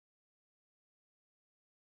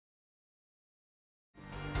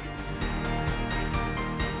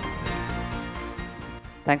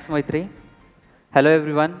Thanks, Maitri. Hello,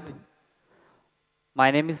 everyone.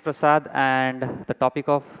 My name is Prasad, and the topic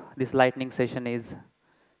of this lightning session is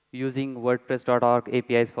using WordPress.org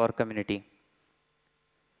APIs for community.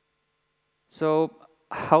 So,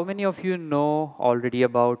 how many of you know already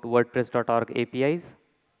about WordPress.org APIs?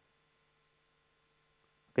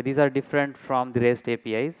 Okay, these are different from the REST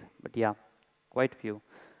APIs, but yeah, quite few.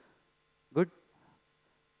 Good.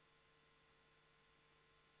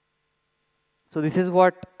 So this is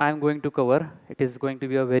what I'm going to cover. It is going to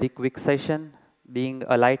be a very quick session. Being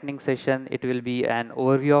a lightning session, it will be an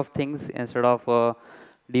overview of things instead of a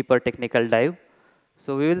deeper technical dive.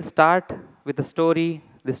 So we will start with the story.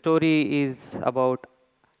 The story is about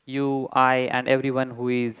you, I, and everyone who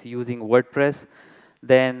is using WordPress.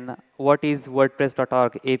 Then what is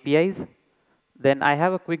WordPress.org APIs? Then I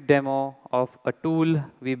have a quick demo of a tool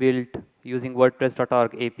we built using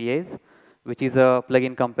WordPress.org APIs, which is a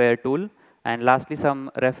plugin compare tool. And lastly, some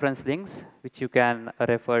reference links, which you can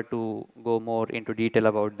refer to go more into detail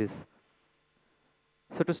about this.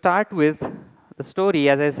 So to start with, the story,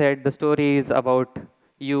 as I said, the story is about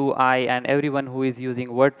you, I, and everyone who is using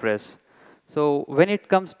WordPress. So when it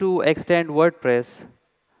comes to extend WordPress,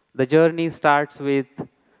 the journey starts with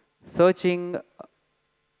searching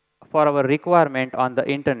for our requirement on the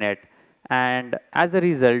internet, and as a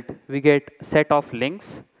result we get set of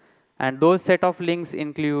links, and those set of links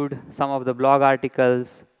include some of the blog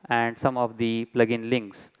articles and some of the plugin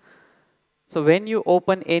links. So when you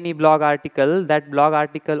open any blog article, that blog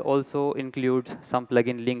article also includes some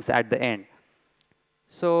plugin links at the end.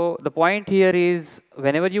 So the point here is,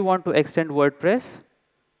 whenever you want to extend WordPress,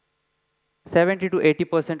 70 to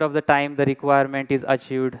 80% of the time the requirement is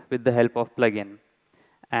achieved with the help of plugin.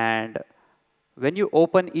 And when you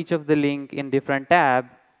open each of the link in different tab,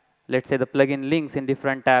 let's say the plugin links in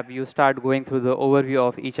different tab, you start going through the overview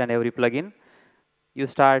of each and every plugin. You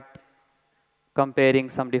start comparing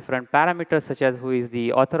some different parameters, such as who is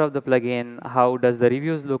the author of the plugin, how does the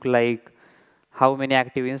reviews look like, how many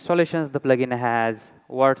active installations the plugin has,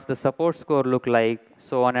 what's the support score look like,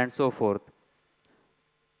 so on and so forth.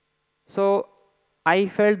 So I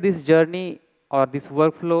felt this journey or this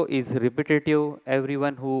workflow is repetitive.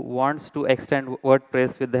 Everyone who wants to extend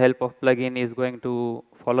WordPress with the help of plugin is going to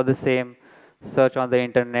follow the same. Search on the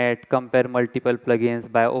internet, compare multiple plugins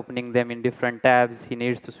by opening them in different tabs. He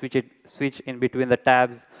needs to switch in between the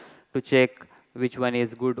tabs to check which one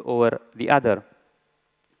is good over the other.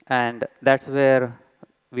 And that's where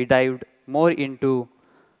we dived more into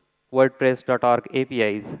WordPress.org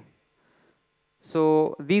APIs.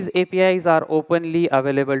 So these APIs are openly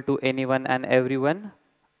available to anyone and everyone.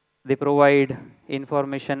 They provide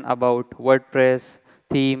information about WordPress,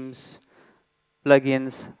 themes,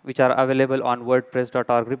 plugins, which are available on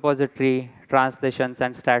WordPress.org repository, translations,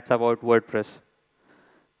 and stats about WordPress.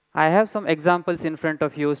 I have some examples in front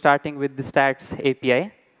of you, starting with the stats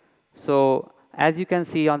API. So as you can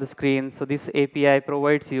see on the screen, so this API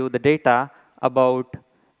provides you the data about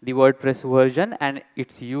the WordPress version and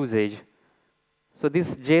its usage. So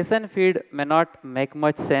this JSON feed may not make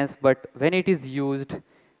much sense, but when it is used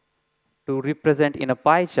to represent in a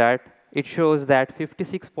pie chart, it shows that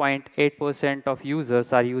 56.8% of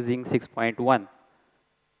users are using 6.1.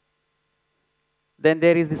 Then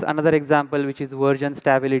there is this another example, which is version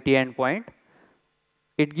stability endpoint.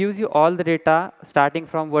 It gives you all the data starting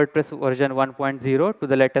from WordPress version 1.0 to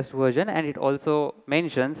the latest version, and it also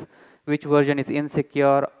mentions which version is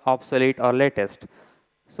insecure, obsolete, or latest.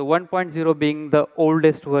 So 1.0 being the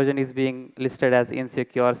oldest version is being listed as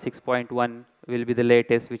insecure, 6.1 will be the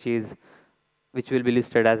latest, which will be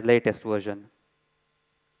listed as latest version.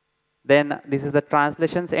 Then this is the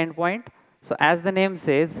translations endpoint. So as the name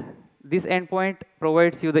says, this endpoint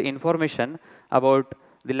provides you the information about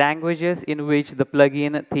the languages in which the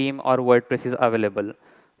plugin, theme, or WordPress is available.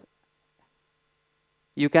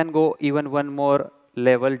 You can go even one more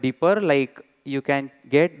level deeper, like you can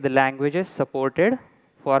get the languages supported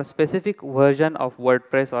for specific version of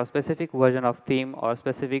WordPress or specific version of theme or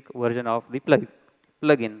specific version of the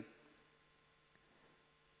plugin.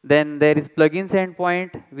 Then there is plugins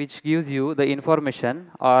endpoint, which gives you the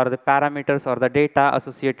information or the parameters or the data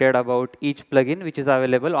associated about each plugin which is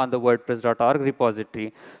available on the WordPress.org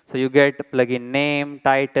repository. So you get plugin name,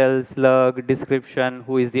 title, slug, description,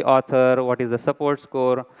 who is the author, what is the support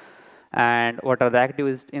score, and what are the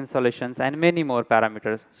active installations, and many more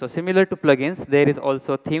parameters. So similar to plugins, there is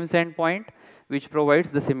also themes endpoint, which provides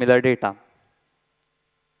the similar data.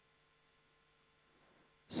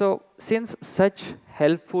 So since such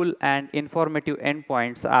helpful and informative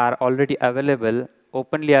endpoints are already available,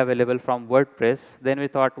 openly available from WordPress, then we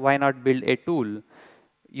thought, why not build a tool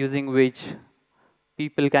using which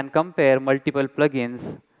people can compare multiple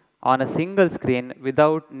plugins on a single screen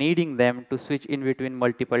without needing them to switch in between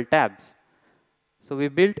multiple tabs. So we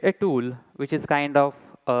built a tool which is kind of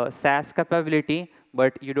a SaaS capability,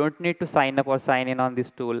 but you don't need to sign up or sign in on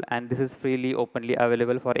this tool, and this is freely openly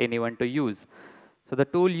available for anyone to use. So the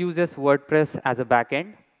tool uses WordPress as a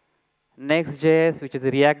backend, Next.js, which is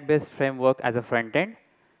a React-based framework, as a front end,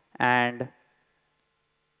 and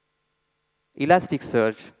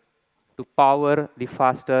Elasticsearch to power the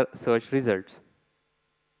faster search results.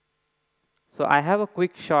 So I have a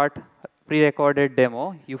quick short pre-recorded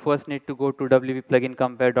demo. You first need to go to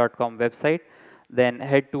wpplugincompare.com website, then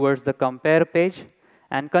head towards the compare page,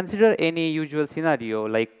 and consider any usual scenario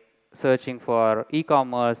like searching for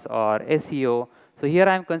e-commerce or SEO. So here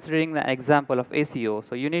I'm considering the example of SEO.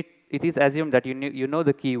 So it is assumed that you know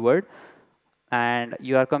the keyword, and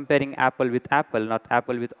you are comparing apple with apple, not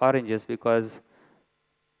apple with oranges, because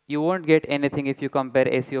you won't get anything if you compare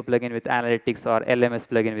SEO plugin with analytics or LMS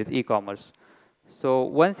plugin with e-commerce. So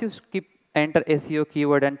once you enter SEO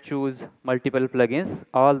keyword and choose multiple plugins,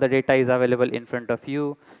 all the data is available in front of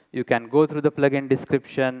you. You can go through the plugin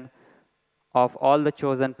description of all the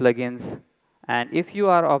chosen plugins. And if you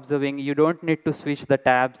are observing, you don't need to switch the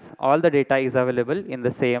tabs. All the data is available in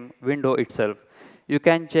the same window itself. You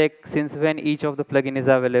can check since when each of the plugin is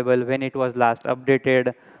available, when it was last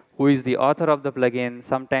updated, who is the author of the plugin.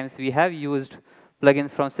 Sometimes we have used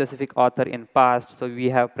plugins from specific author in past, so we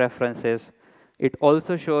have preferences. It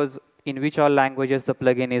also shows in which all languages the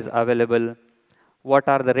plugin is available, what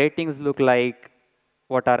are the ratings look like,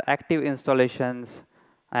 what are active installations,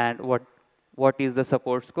 and what is the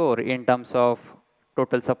support score in terms of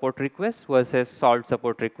total support requests versus solved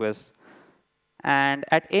support requests. And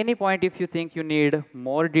at any point, if you think you need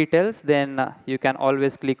more details, then you can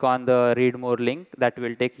always click on the read more link that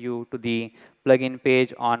will take you to the plugin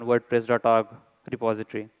page on WordPress.org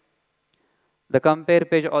repository. The compare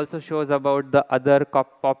page also shows about the other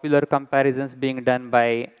popular comparisons being done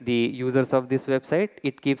by the users of this website.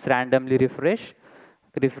 It keeps randomly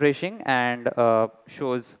refreshing and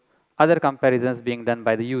shows other comparisons being done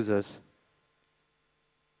by the users.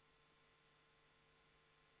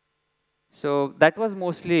 So that was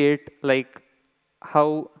mostly it, like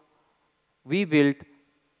how we built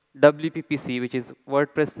WPPC, which is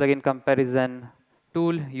WordPress plugin comparison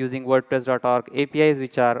tool using WordPress.org APIs,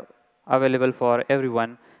 which are available for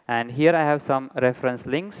everyone. And here I have some reference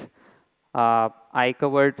links. I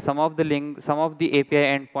covered some of the API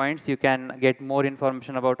endpoints. You can get more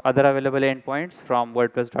information about other available endpoints from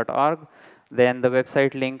WordPress.org. Then the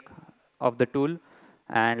website link of the tool,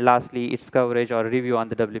 and lastly, its coverage or review on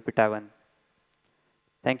the WP Tavern.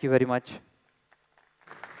 Thank you very much.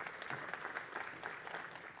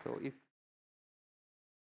 So if